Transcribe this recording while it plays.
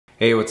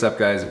Hey, what's up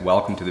guys?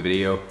 Welcome to the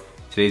video.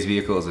 Today's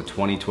vehicle is a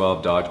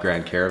 2012 Dodge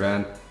Grand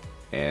Caravan,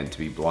 and to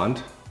be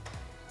blunt,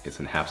 it's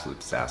an absolute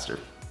disaster.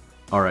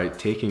 All right,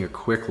 taking a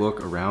quick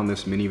look around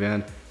this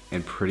minivan,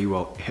 and pretty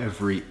well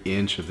every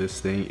inch of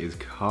this thing is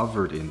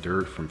covered in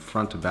dirt from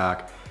front to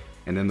back,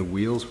 and then the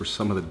wheels were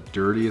some of the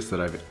dirtiest that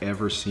I've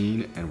ever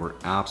seen and were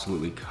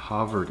absolutely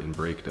covered in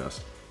brake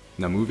dust.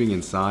 Now moving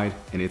inside,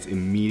 and it's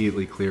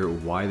immediately clear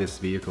why this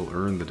vehicle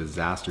earned the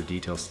disaster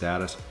detail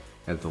status,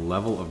 as the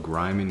level of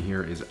grime in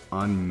here is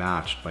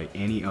unmatched by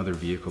any other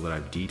vehicle that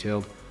I've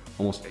detailed.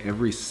 Almost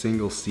every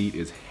single seat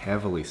is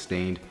heavily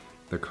stained,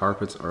 the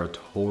carpets are a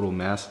total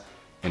mess,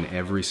 and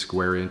every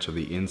square inch of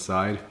the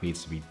inside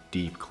needs to be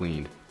deep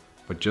cleaned.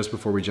 But just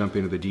before we jump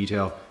into the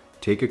detail,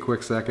 take a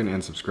quick second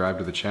and subscribe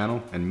to the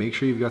channel, and make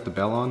sure you've got the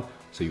bell on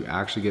so you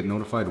actually get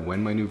notified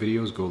when my new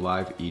videos go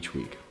live each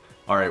week.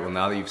 Alright, well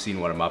now that you've seen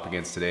what I'm up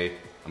against today,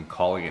 I'm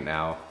calling it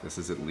now. This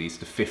is at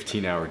least a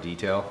 15-hour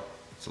detail,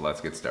 so let's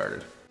get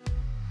started.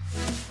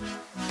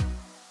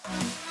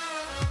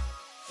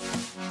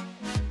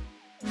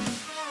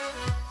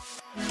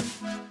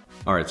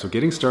 Alright, so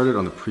getting started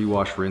on the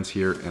pre-wash rinse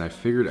here, and I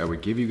figured I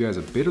would give you guys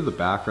a bit of the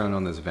background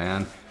on this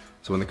van.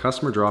 So when the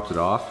customer dropped it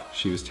off,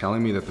 she was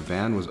telling me that the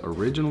van was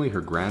originally her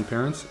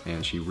grandparents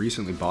and she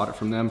recently bought it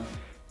from them,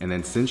 and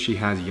then since she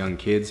has young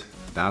kids,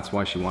 that's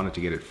why she wanted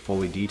to get it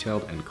fully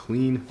detailed and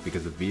clean,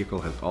 because the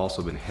vehicle has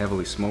also been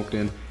heavily smoked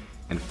in.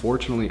 And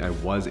fortunately, I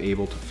was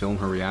able to film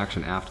her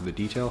reaction after the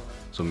detail,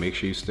 so make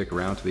sure you stick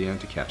around to the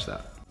end to catch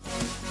that.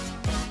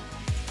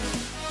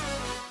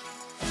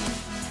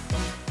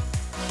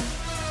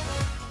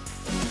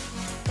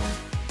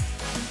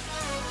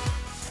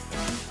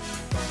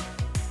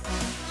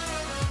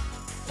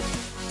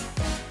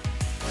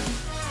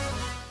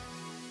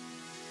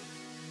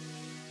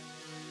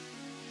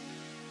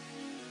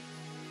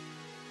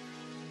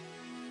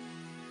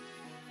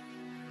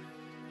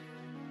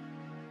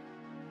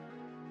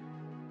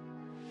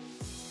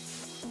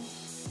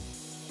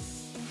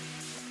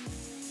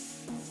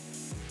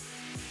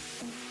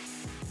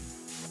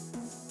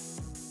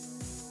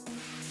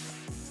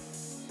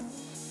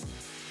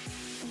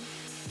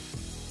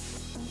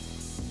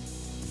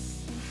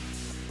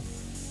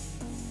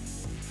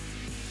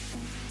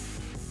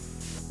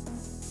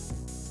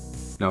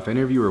 Now, if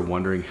any of you are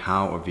wondering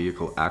how a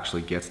vehicle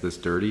actually gets this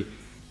dirty,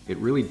 it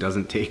really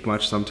doesn't take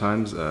much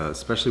sometimes,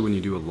 especially when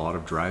you do a lot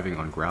of driving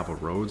on gravel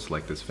roads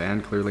like this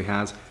van clearly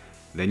has.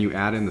 Then you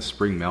add in the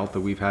spring melt that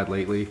we've had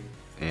lately,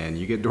 and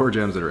you get door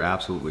jambs that are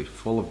absolutely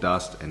full of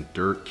dust and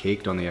dirt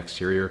caked on the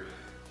exterior.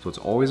 So it's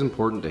always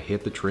important to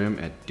hit the trim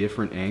at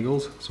different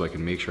angles so I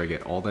can make sure I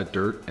get all that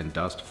dirt and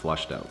dust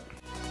flushed out.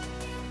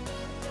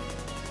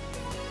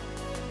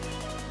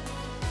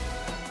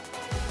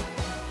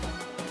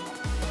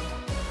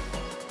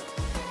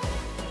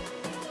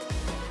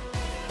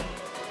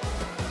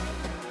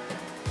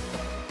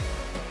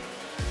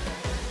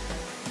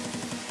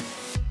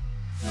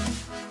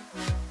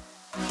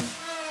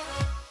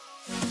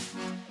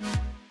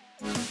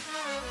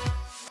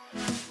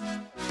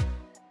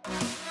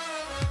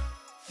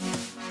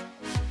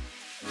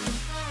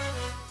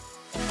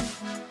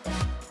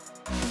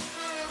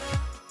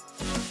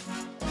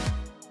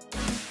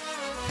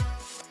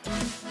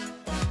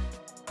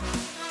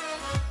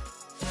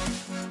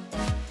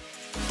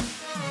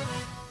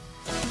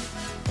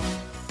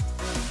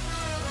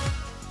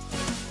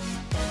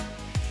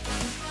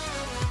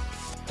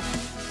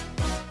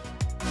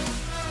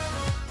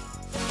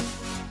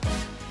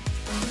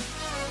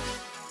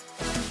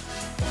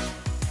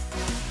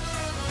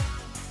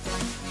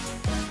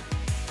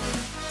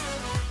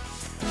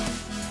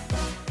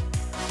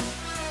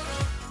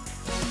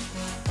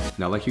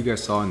 Now, like you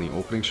guys saw in the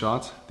opening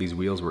shots, these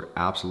wheels were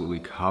absolutely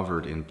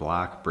covered in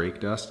black brake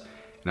dust,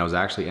 and I was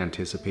actually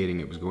anticipating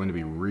it was going to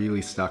be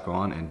really stuck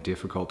on and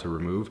difficult to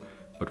remove,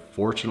 but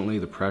fortunately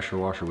the pressure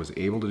washer was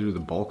able to do the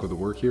bulk of the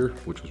work here,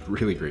 which was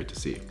really great to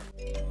see.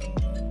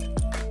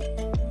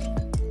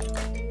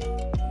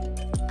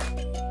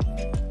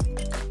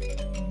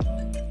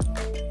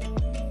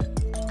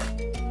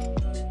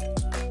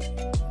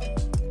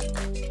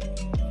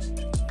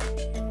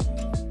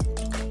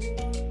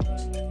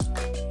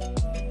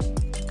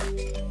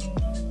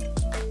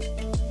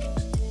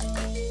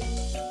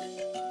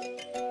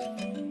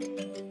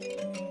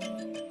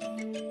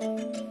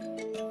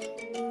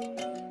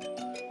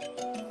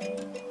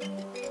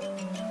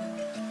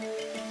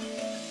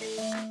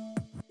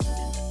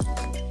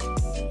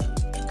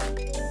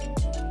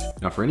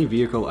 Now, for any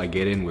vehicle I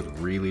get in with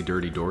really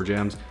dirty door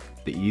jambs,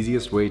 the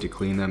easiest way to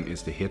clean them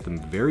is to hit them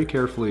very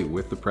carefully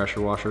with the pressure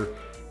washer,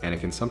 and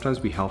it can sometimes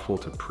be helpful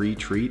to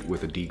pre-treat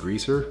with a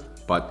degreaser,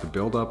 but the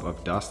buildup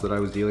of dust that I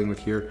was dealing with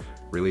here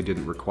really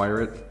didn't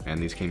require it,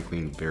 and these came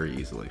clean very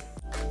easily.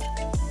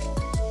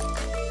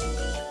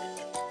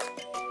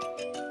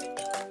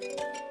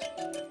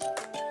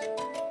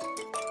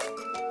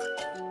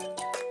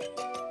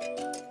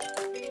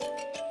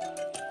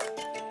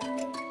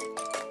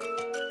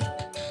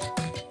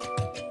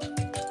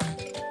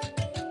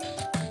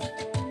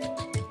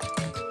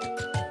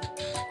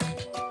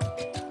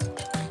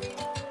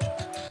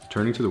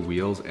 Turning to the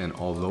wheels, and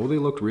although they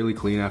looked really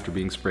clean after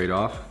being sprayed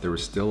off, there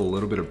was still a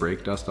little bit of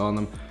brake dust on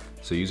them.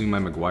 So using my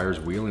Meguiar's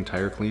wheel and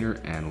tire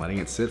cleaner and letting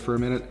it sit for a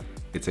minute,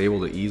 it's able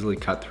to easily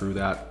cut through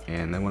that.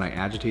 And then when I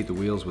agitate the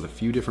wheels with a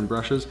few different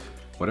brushes,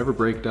 whatever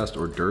brake dust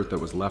or dirt that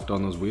was left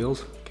on those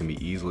wheels can be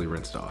easily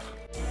rinsed off.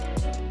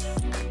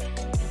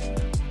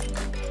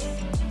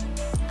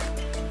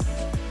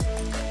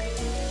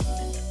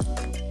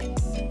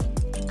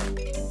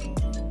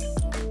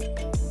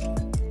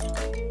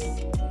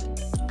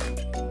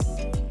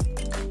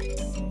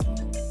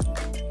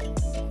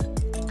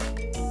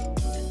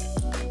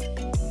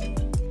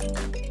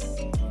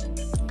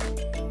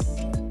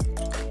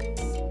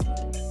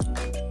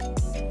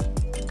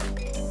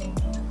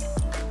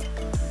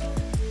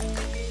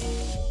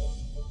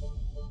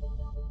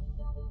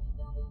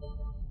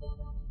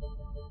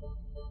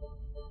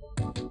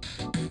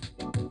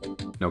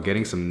 Now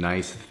getting some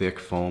nice thick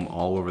foam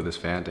all over this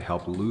fan to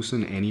help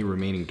loosen any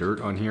remaining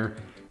dirt on here,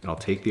 and I'll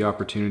take the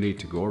opportunity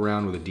to go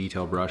around with a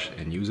detail brush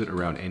and use it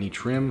around any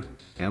trim,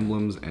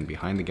 emblems, and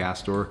behind the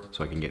gas door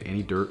so I can get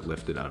any dirt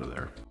lifted out of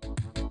there.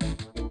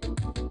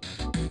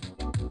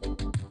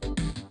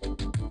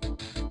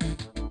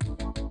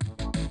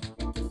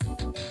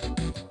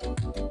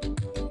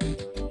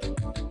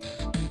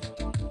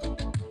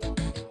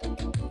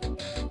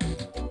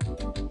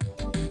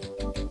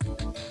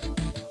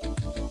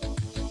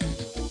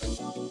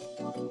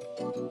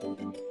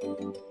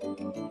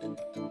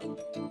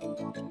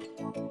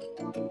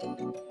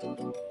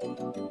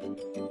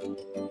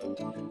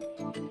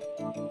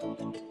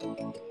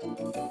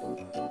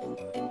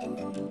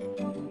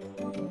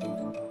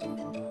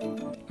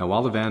 Now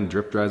while the van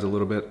drip dries a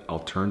little bit, I'll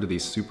turn to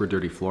these super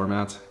dirty floor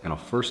mats, and I'll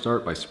first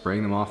start by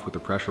spraying them off with the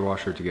pressure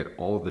washer to get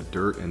all of the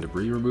dirt and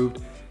debris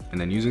removed, and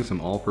then using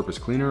some all-purpose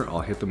cleaner, I'll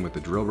hit them with the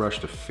drill brush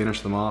to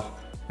finish them off,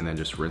 and then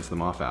just rinse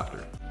them off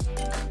after.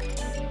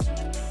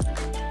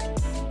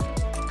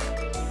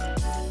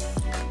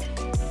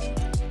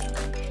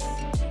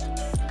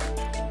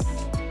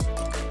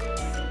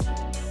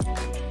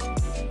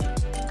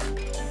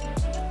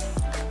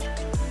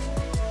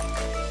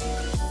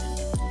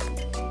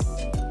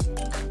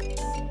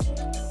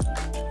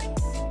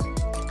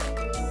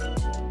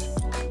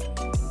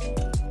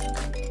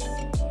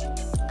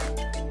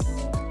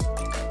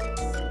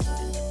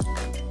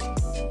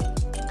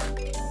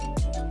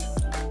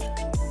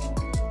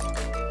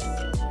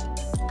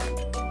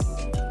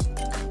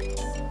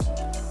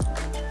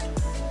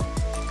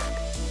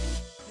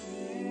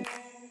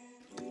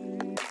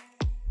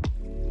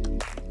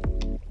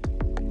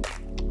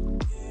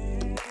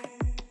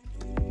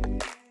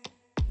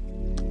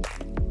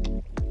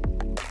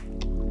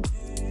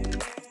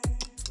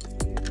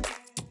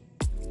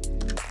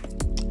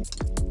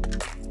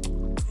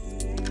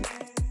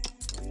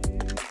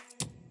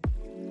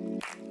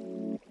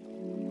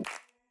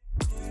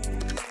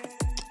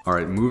 All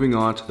right, moving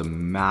on to the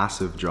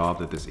massive job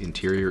that this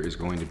interior is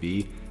going to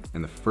be.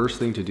 And the first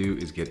thing to do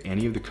is get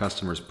any of the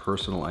customer's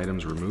personal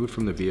items removed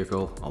from the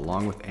vehicle,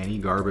 along with any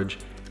garbage.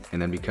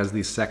 And then because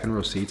these second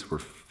row seats were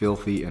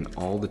filthy and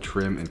all the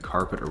trim and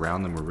carpet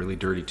around them were really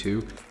dirty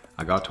too,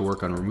 I got to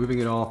work on removing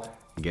it all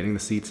and getting the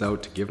seats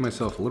out to give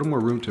myself a little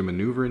more room to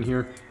maneuver in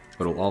here,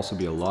 but it'll also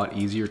be a lot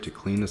easier to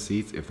clean the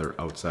seats if they're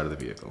outside of the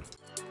vehicle.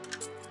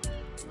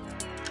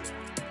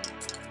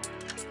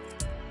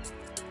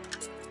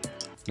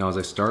 Now as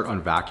I start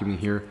on vacuuming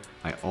here,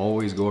 I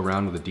always go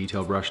around with a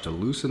detail brush to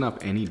loosen up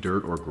any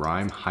dirt or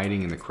grime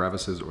hiding in the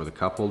crevices or the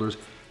cup holders,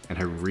 and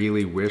I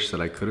really wish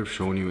that I could have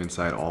shown you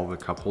inside all the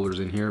cup holders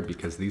in here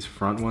because these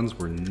front ones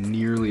were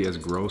nearly as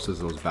gross as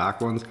those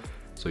back ones.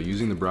 So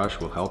using the brush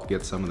will help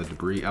get some of the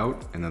debris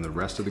out, and then the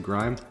rest of the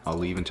grime I'll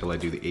leave until I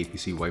do the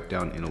APC wipe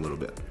down in a little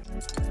bit.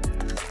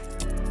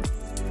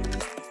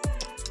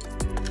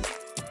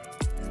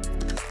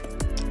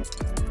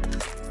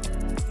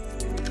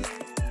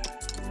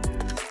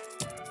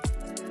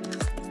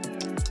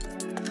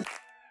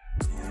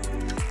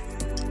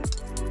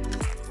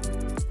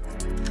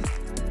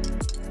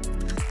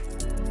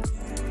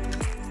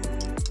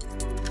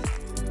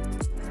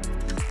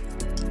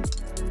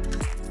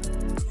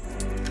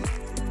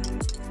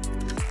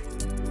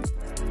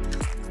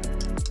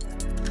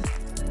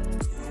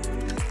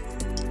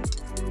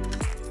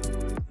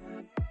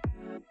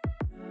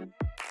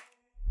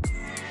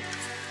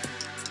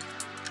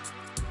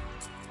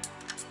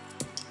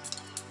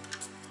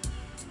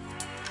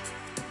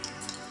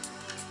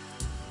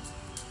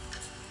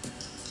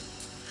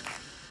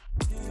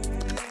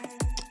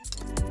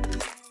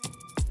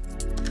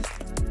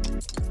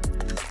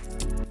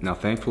 Now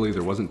thankfully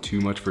there wasn't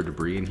too much for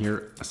debris in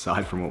here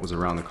aside from what was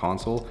around the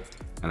console,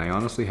 and I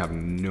honestly have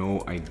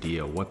no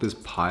idea what this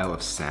pile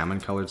of salmon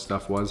colored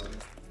stuff was.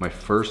 My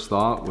first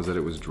thought was that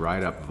it was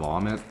dried up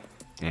vomit,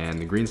 and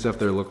the green stuff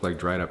there looked like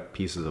dried up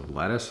pieces of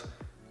lettuce.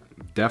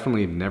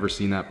 Definitely never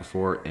seen that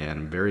before, and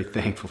I'm very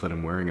thankful that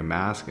I'm wearing a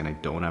mask and I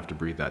don't have to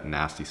breathe that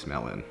nasty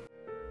smell in.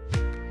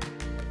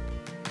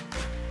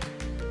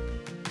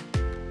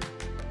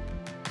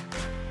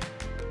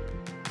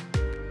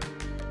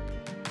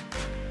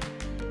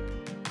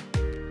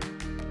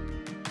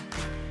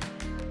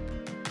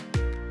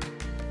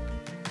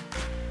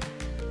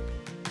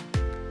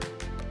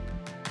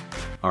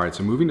 Alright,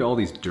 so moving to all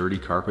these dirty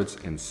carpets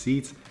and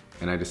seats,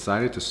 and I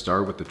decided to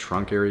start with the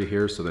trunk area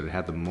here so that it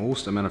had the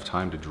most amount of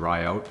time to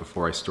dry out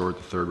before I stored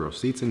the third row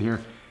seats in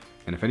here.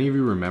 And if any of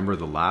you remember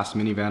the last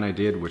minivan I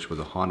did, which was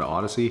a Honda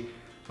Odyssey,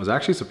 I was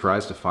actually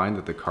surprised to find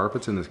that the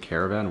carpets in this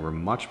Caravan were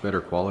much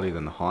better quality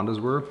than the Hondas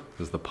were,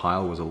 as the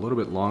pile was a little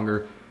bit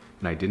longer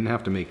and I didn't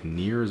have to make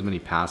near as many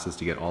passes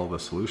to get all of the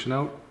solution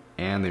out,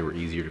 and they were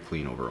easier to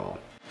clean overall.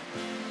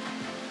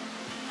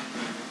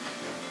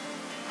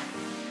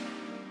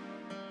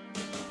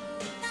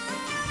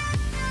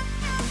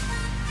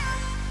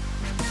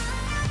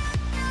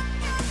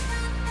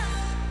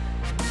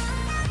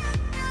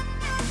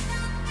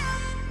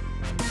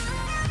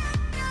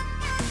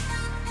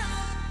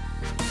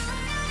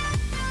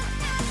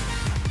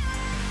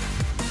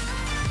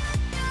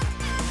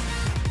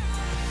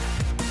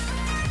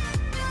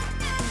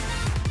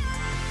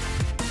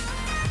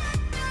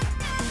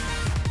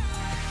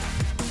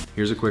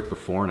 Here's a quick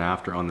before and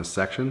after on this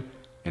section,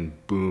 and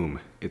boom,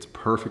 it's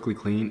perfectly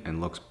clean and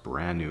looks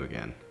brand new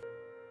again.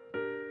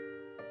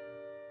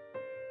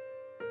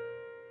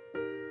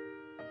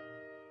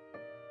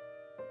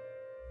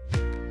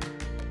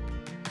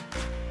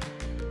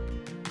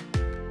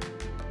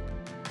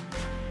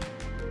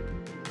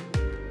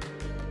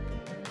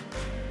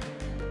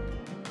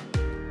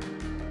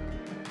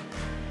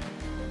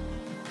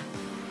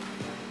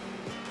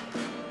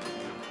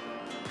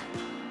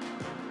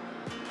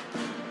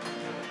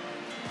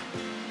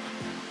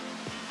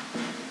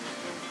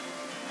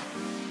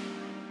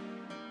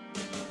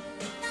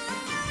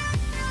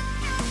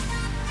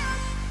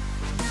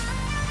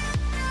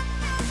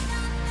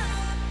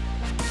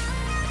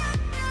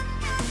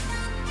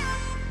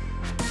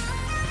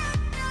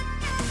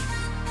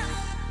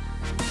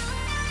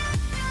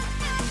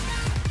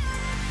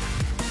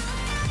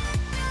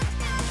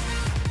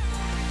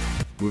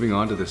 Moving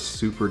on to this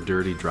super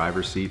dirty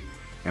driver's seat,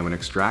 and when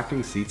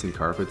extracting seats and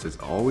carpets, it's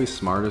always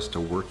smartest to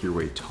work your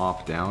way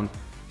top down.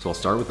 So I'll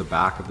start with the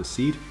back of the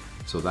seat,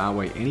 so that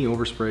way any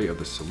overspray of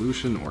the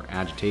solution or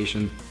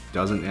agitation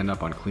doesn't end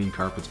up on clean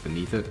carpets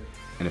beneath it.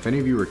 And if any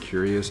of you are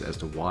curious as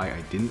to why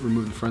I didn't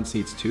remove the front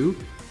seats too,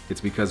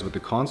 it's because with the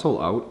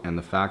console out and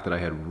the fact that I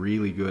had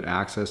really good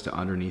access to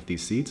underneath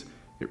these seats,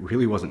 it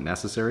really wasn't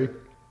necessary.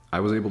 I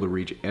was able to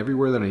reach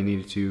everywhere that I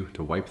needed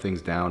to wipe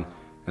things down,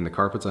 and the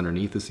carpets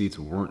underneath the seats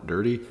weren't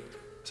dirty.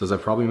 So as I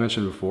probably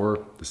mentioned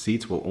before, the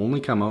seats will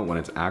only come out when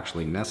it's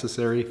actually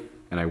necessary,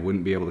 and I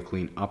wouldn't be able to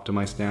clean up to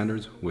my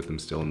standards with them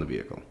still in the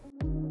vehicle.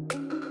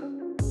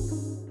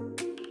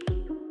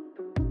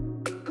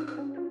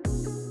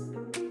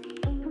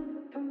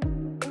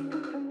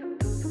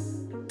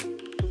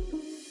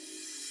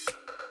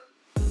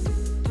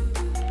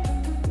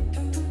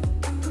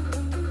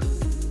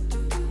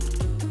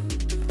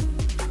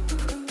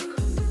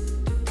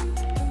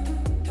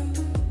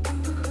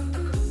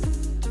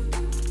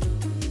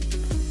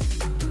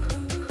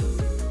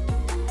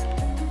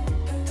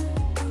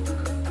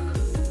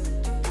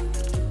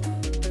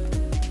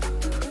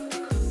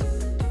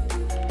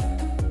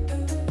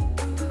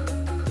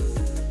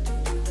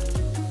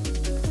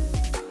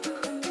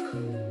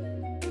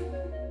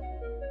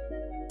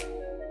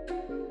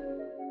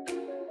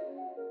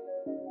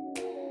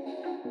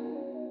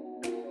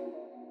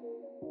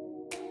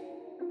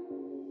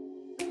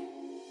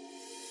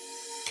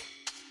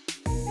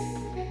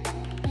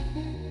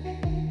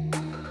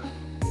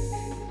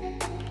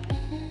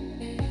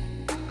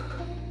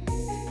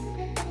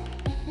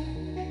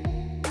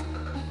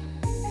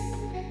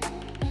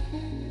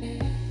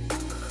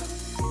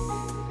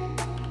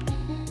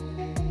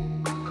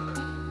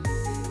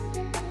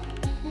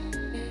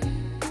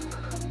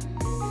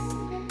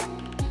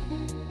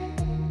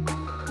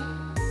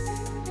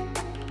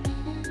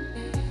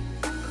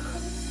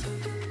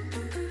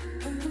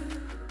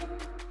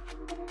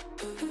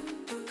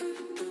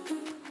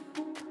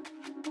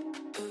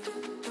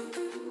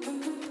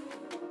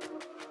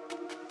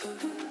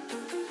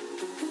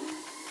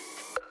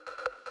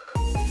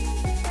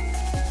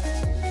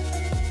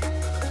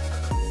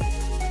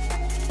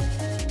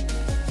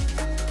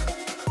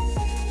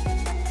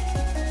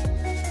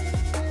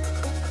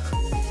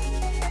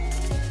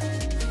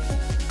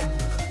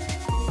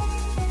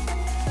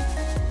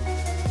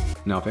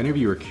 Now, if any of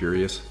you are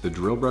curious, the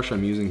drill brush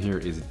I'm using here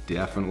is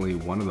definitely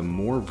one of the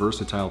more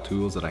versatile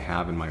tools that I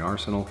have in my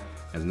arsenal,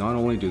 as not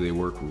only do they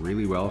work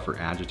really well for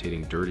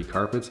agitating dirty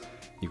carpets,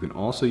 you can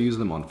also use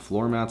them on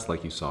floor mats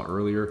like you saw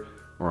earlier,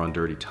 or on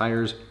dirty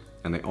tires,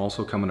 and they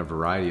also come in a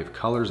variety of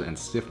colors and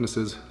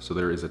stiffnesses, so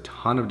there is a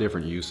ton of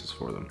different uses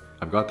for them.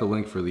 I've got the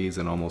link for these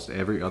and almost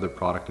every other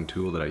product and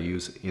tool that I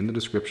use in the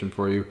description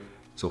for you,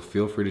 so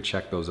feel free to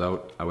check those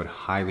out. I would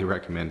highly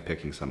recommend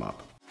picking some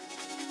up.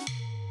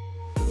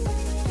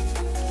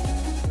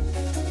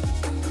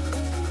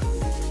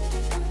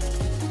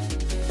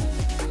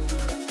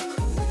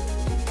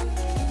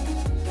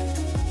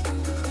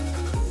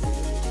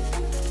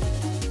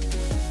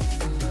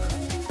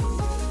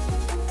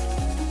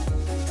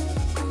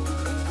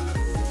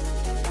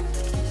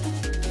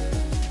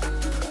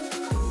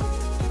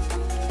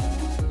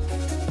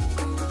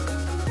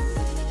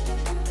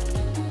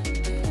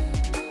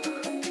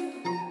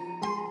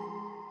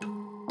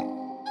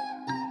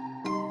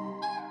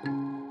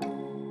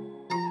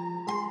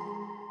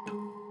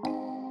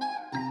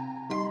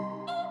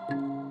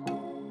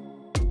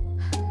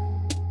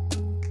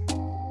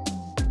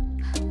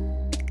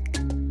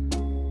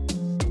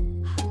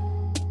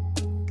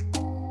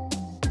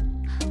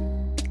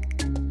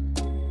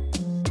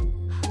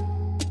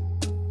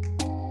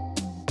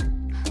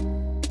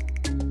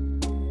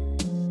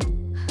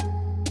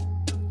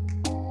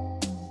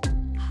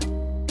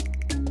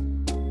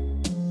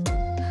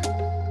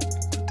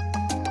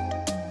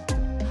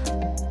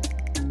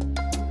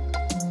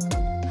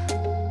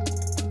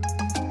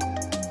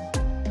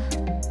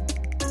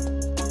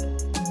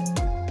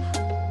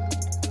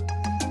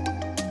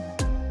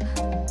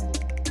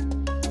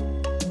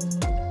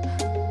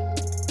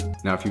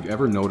 Now, if you've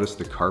ever noticed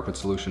the carpet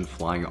solution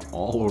flying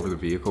all over the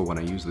vehicle when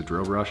I use the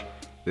drill brush,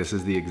 this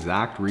is the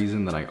exact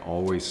reason that I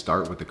always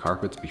start with the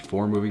carpets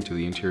before moving to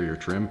the interior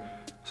trim.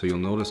 So you'll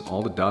notice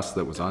all the dust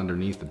that was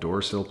underneath the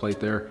door sill plate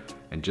there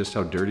and just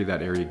how dirty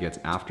that area gets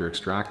after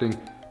extracting.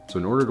 So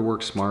in order to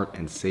work smart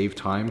and save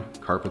time,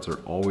 carpets are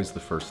always the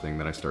first thing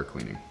that I start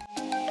cleaning.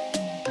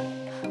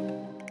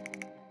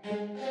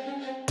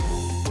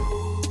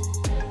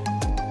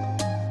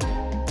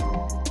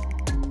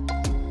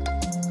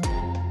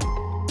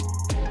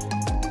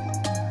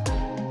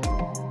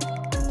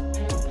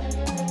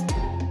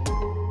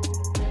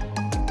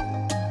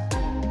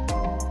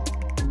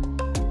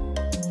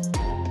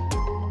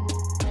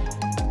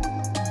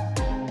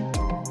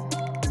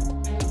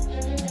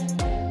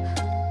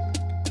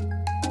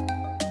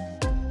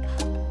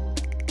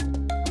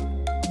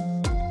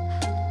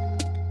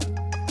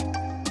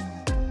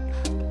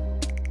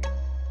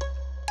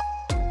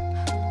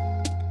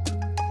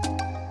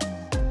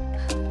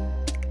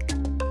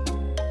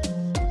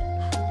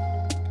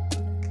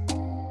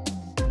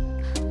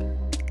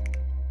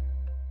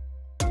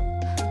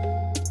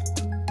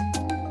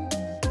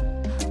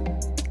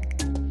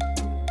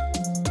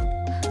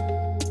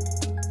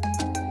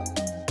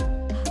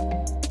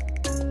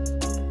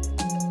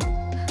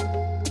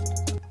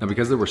 Now,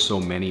 because there were so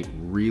many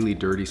really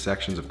dirty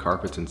sections of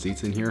carpets and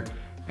seats in here,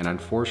 and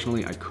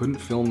unfortunately I couldn't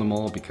film them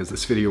all because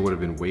this video would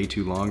have been way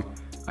too long,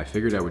 I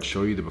figured I would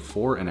show you the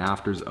before and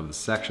afters of the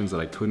sections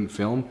that I couldn't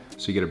film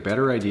so you get a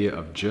better idea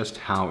of just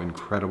how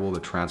incredible the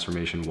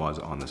transformation was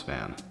on this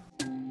van.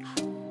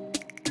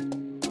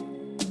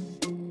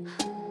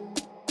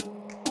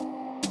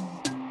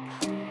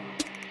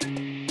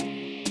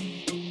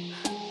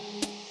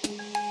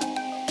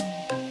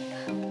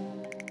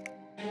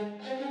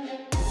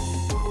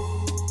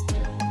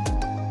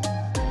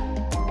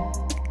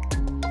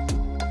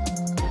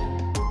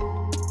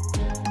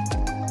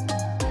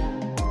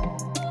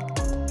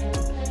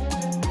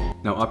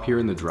 Now up here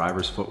in the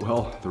driver's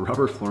footwell, the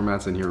rubber floor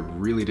mats in here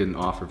really didn't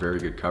offer very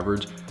good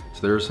coverage,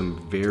 so there are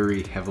some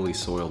very heavily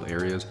soiled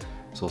areas.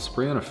 So I'll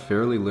spray on a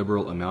fairly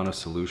liberal amount of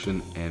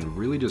solution and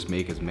really just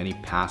make as many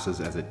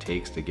passes as it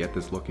takes to get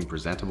this looking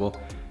presentable.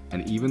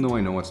 And even though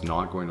I know it's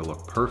not going to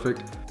look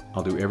perfect,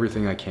 I'll do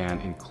everything I can,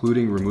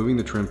 including removing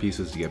the trim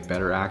pieces to get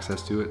better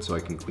access to it so I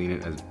can clean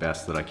it as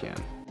best that I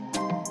can.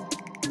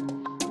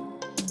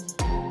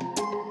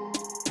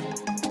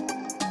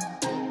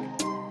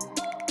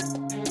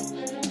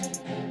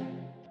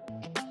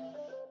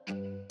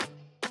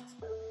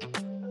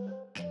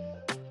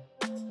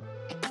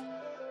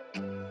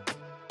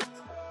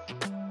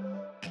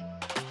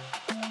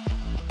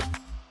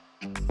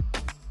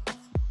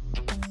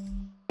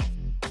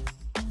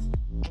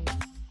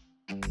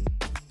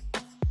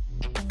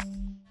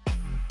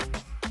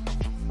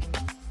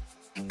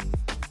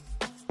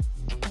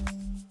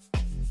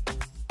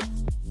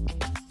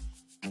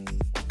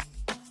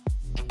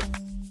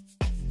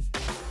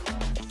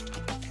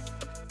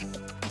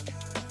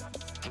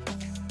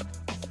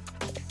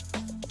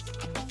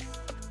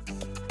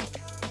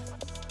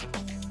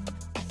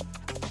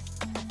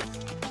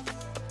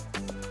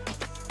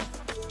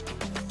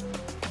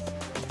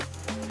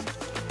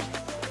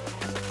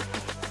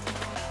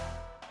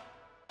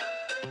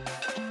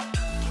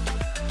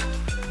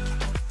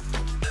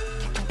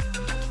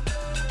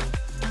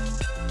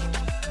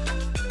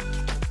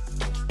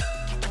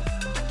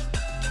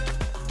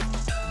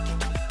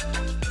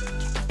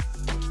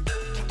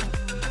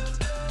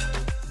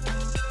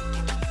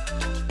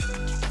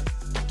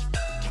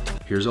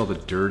 Here's all the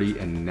dirty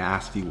and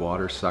nasty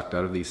water sucked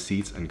out of these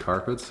seats and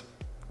carpets.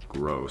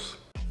 Gross.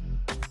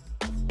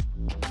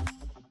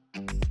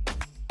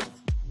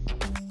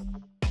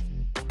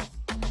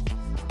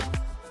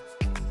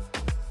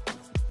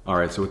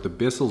 Alright, so with the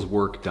Bissell's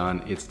work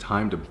done, it's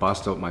time to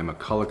bust out my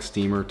McCulloch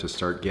steamer to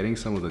start getting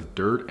some of the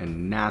dirt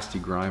and nasty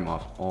grime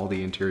off all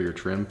the interior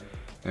trim.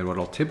 And what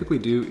I'll typically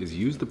do is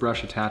use the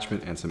brush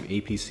attachment and some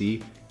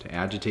APC to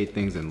agitate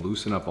things and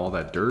loosen up all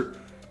that dirt,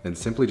 then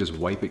simply just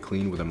wipe it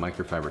clean with a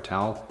microfiber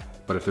towel.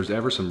 But if there's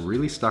ever some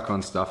really stuck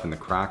on stuff in the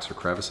cracks or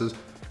crevices,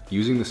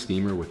 using the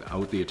steamer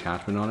without the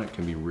attachment on it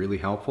can be really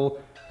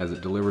helpful, as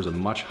it delivers a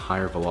much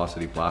higher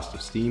velocity blast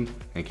of steam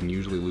and can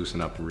usually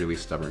loosen up really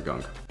stubborn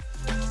gunk.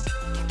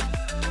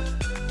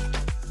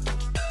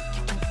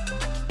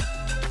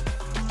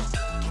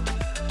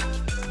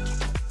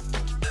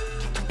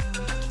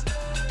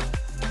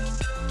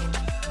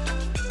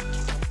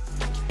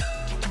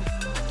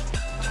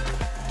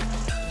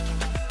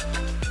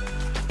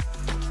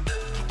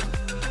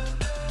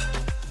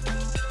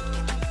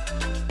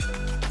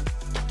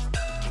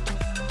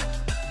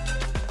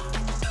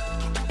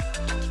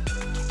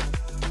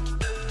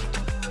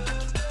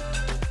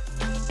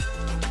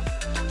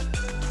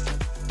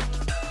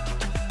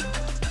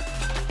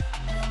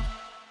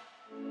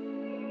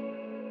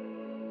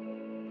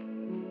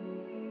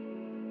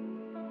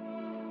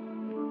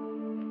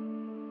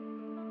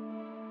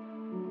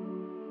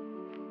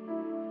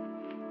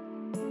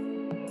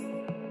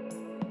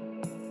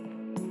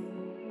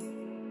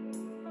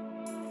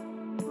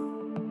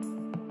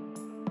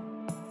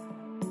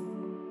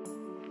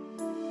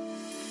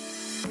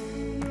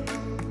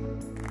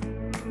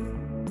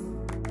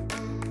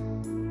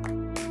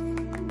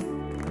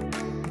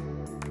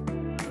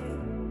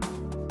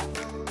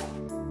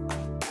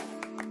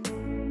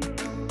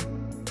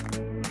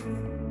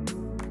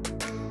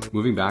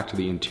 Moving back to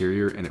the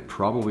interior, and it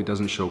probably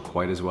doesn't show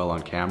quite as well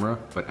on camera,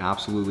 but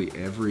absolutely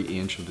every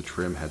inch of the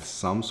trim had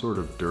some sort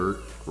of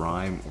dirt,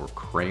 grime, or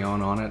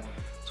crayon on it.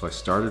 So I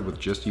started with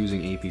just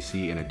using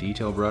APC and a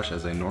detail brush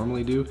as I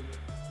normally do,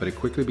 but it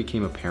quickly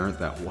became apparent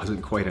that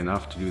wasn't quite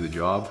enough to do the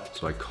job.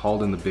 So I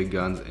called in the big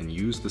guns and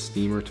used the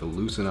steamer to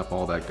loosen up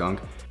all that gunk.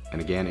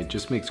 And again, it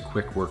just makes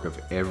quick work of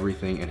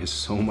everything and is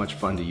so much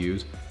fun to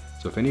use.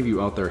 So if any of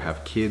you out there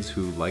have kids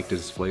who like to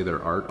display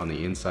their art on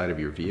the inside of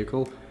your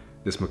vehicle,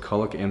 this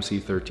McCulloch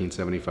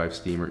MC1375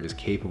 steamer is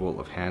capable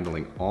of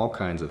handling all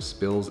kinds of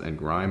spills and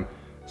grime.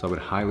 So I would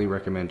highly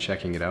recommend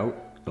checking it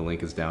out. The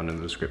link is down in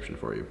the description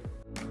for you.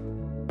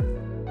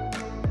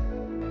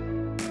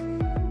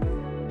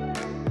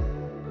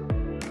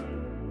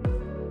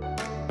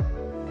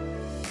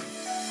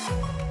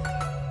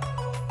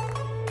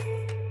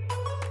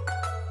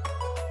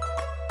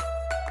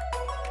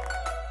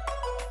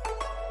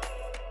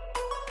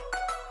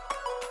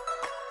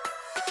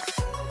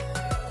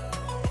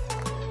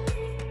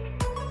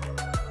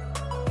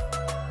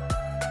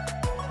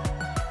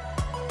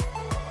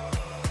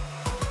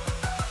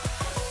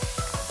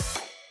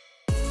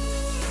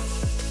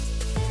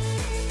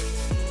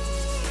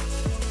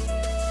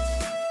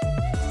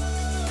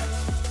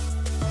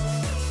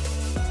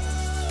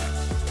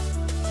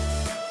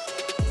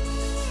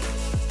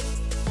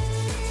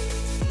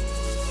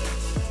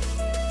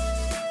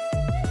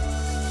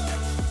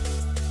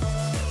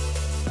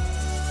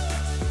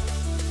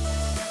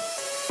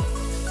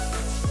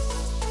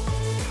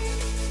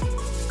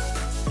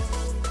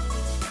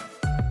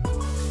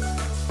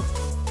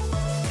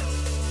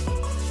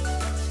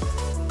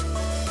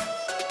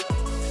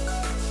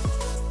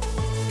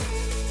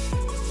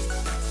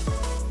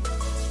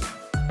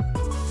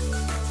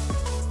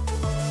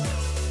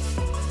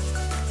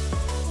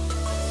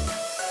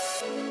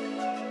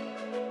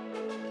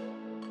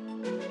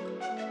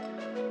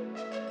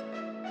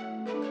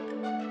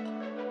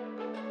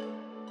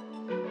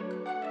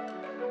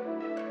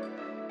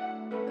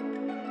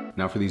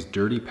 Now for these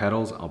dirty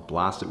pedals, I'll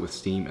blast it with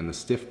steam and the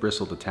stiff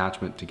bristled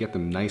attachment to get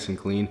them nice and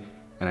clean.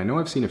 And I know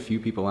I've seen a few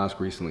people ask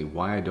recently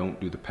why I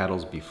don't do the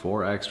pedals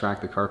before I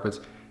extract the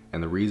carpets.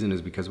 And the reason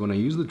is because when I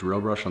use the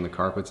drill brush on the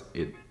carpets,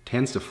 it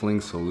tends to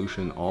fling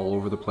solution all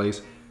over the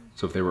place.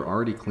 So if they were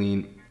already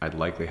clean, I'd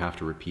likely have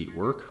to repeat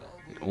work.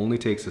 It only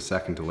takes a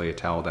second to lay a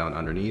towel down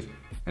underneath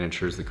and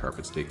ensures the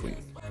carpets stay clean.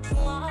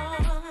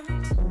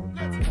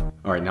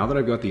 All right, now that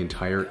I've got the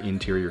entire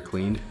interior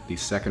cleaned,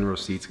 these second row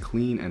seats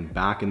clean and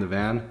back in the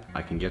van,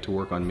 I can get to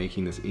work on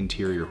making this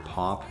interior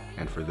pop.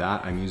 And for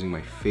that, I'm using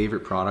my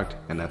favorite product,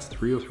 and that's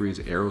 303's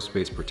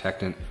Aerospace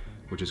Protectant,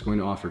 which is going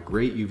to offer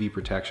great UV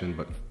protection,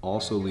 but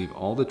also leave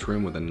all the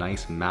trim with a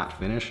nice matte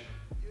finish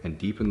and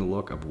deepen the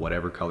look of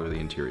whatever color the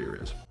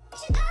interior is.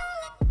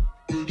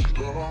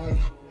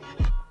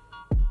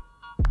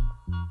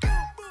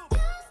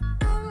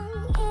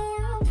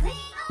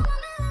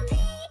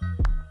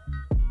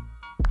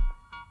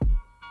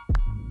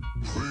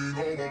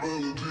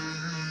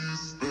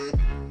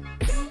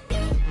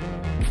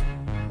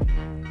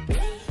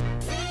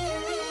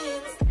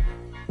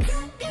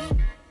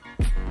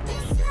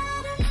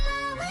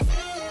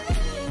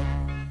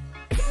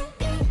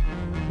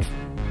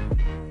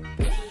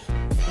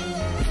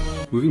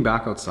 Moving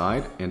back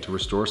outside, and to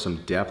restore some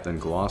depth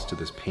and gloss to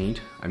this paint,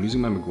 I'm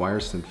using my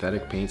Meguiar's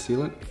synthetic paint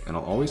sealant, and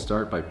I'll always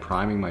start by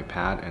priming my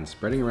pad and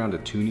spreading around a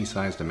toonie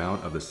sized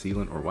amount of the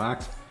sealant or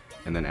wax,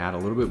 and then add a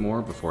little bit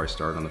more before I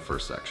start on the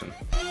first section.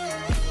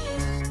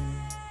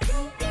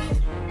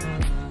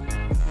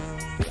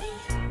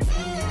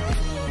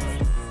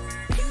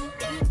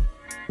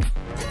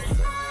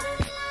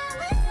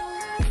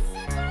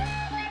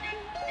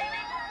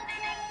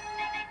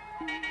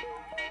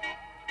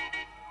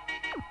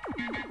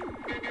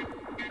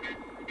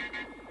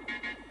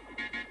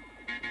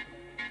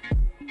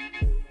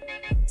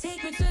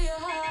 Take me to your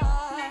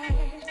heart.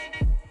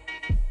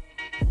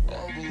 I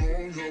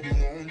belong to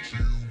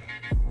you.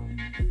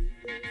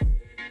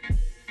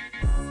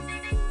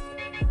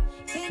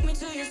 Take me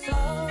to your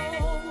soul.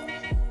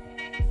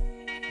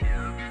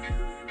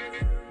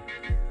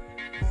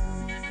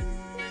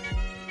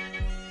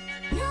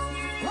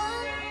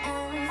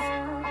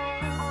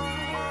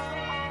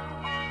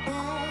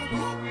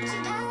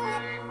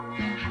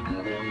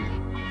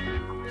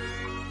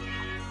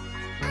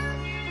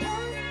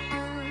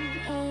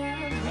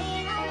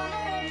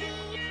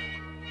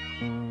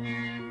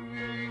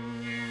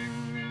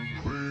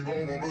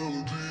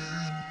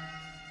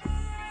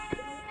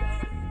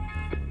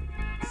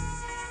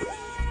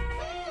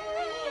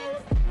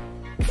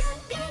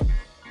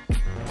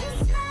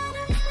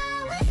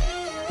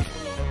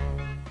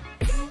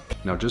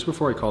 Now just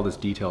before I call this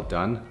detail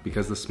done,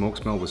 because the smoke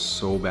smell was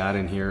so bad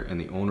in here and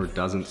the owner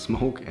doesn't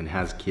smoke and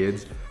has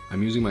kids,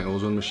 I'm using my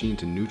ozone machine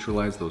to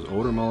neutralize those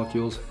odor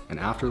molecules, and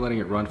after letting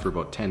it run for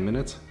about 10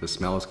 minutes, the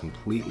smell is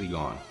completely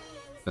gone.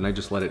 Then I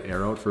just let it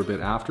air out for a bit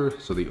after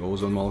so the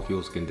ozone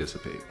molecules can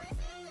dissipate.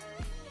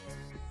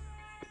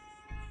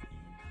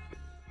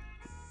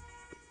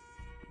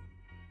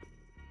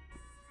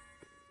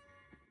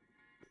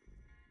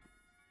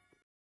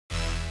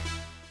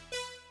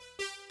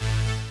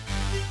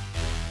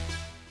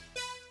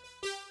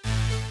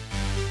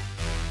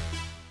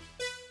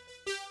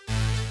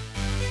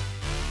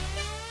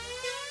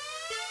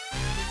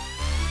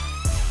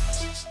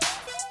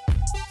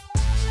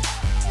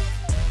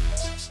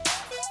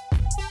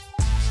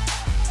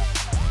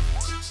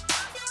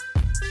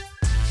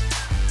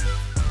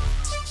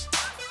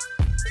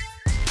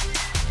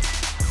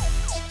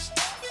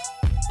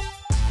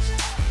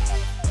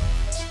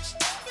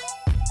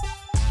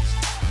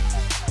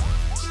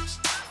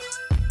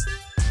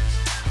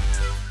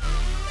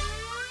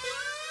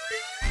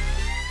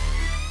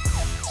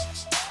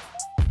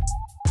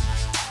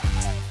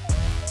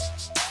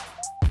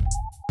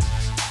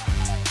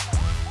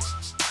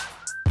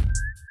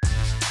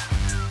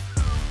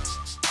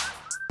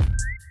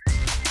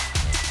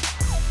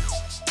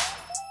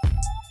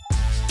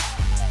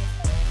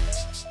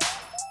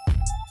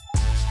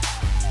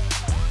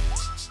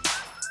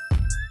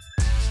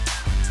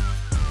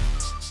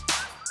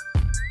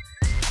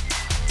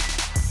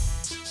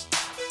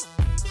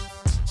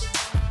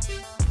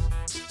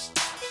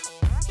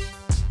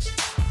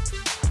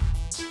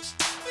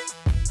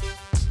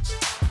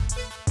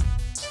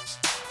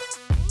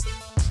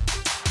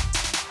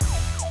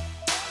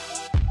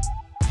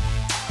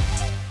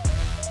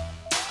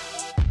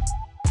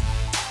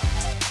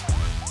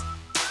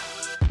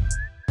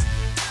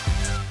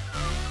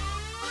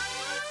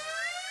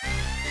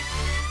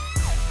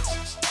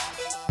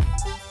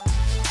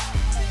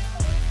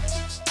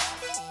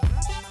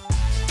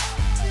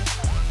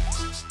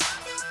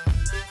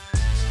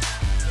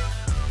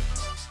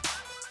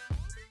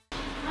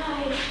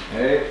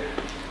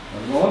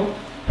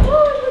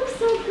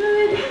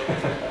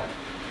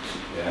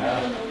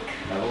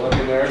 look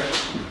in there.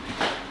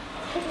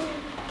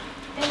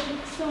 It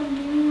looks so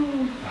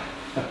new.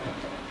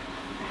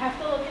 I have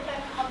to look at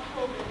that cup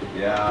holder.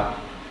 Yeah,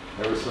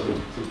 there were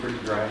some pretty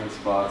grinding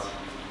spots.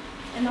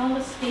 And all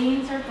the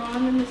stains are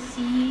gone in the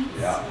seats.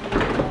 Yeah.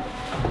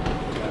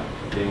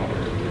 Game over.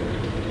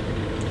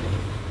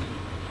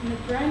 And the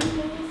brand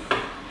case.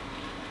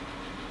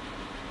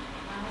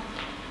 Wow.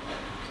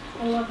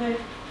 I love it.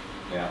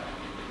 Yeah.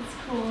 It's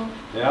cool.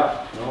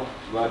 Yeah, no,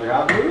 glad you're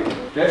happy with it.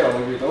 Okay, I'll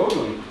leave you those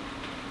and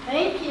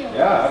Thank you.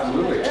 Yeah,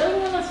 absolutely. I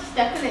really want to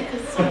step in it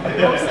because it's so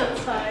gross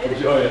outside.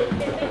 enjoy it.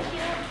 Okay, thank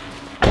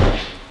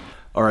you.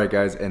 All right,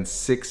 guys, and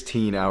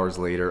 16 hours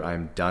later,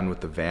 I'm done with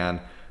the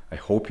van. I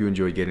hope you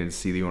enjoyed getting to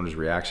see the owner's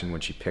reaction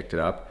when she picked it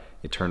up.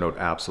 It turned out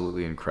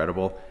absolutely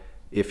incredible.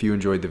 If you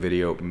enjoyed the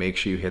video, make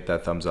sure you hit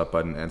that thumbs up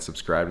button and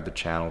subscribe to the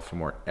channel for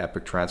more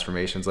epic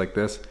transformations like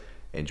this.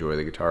 Enjoy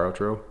the guitar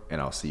outro,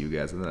 and I'll see you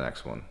guys in the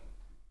next one.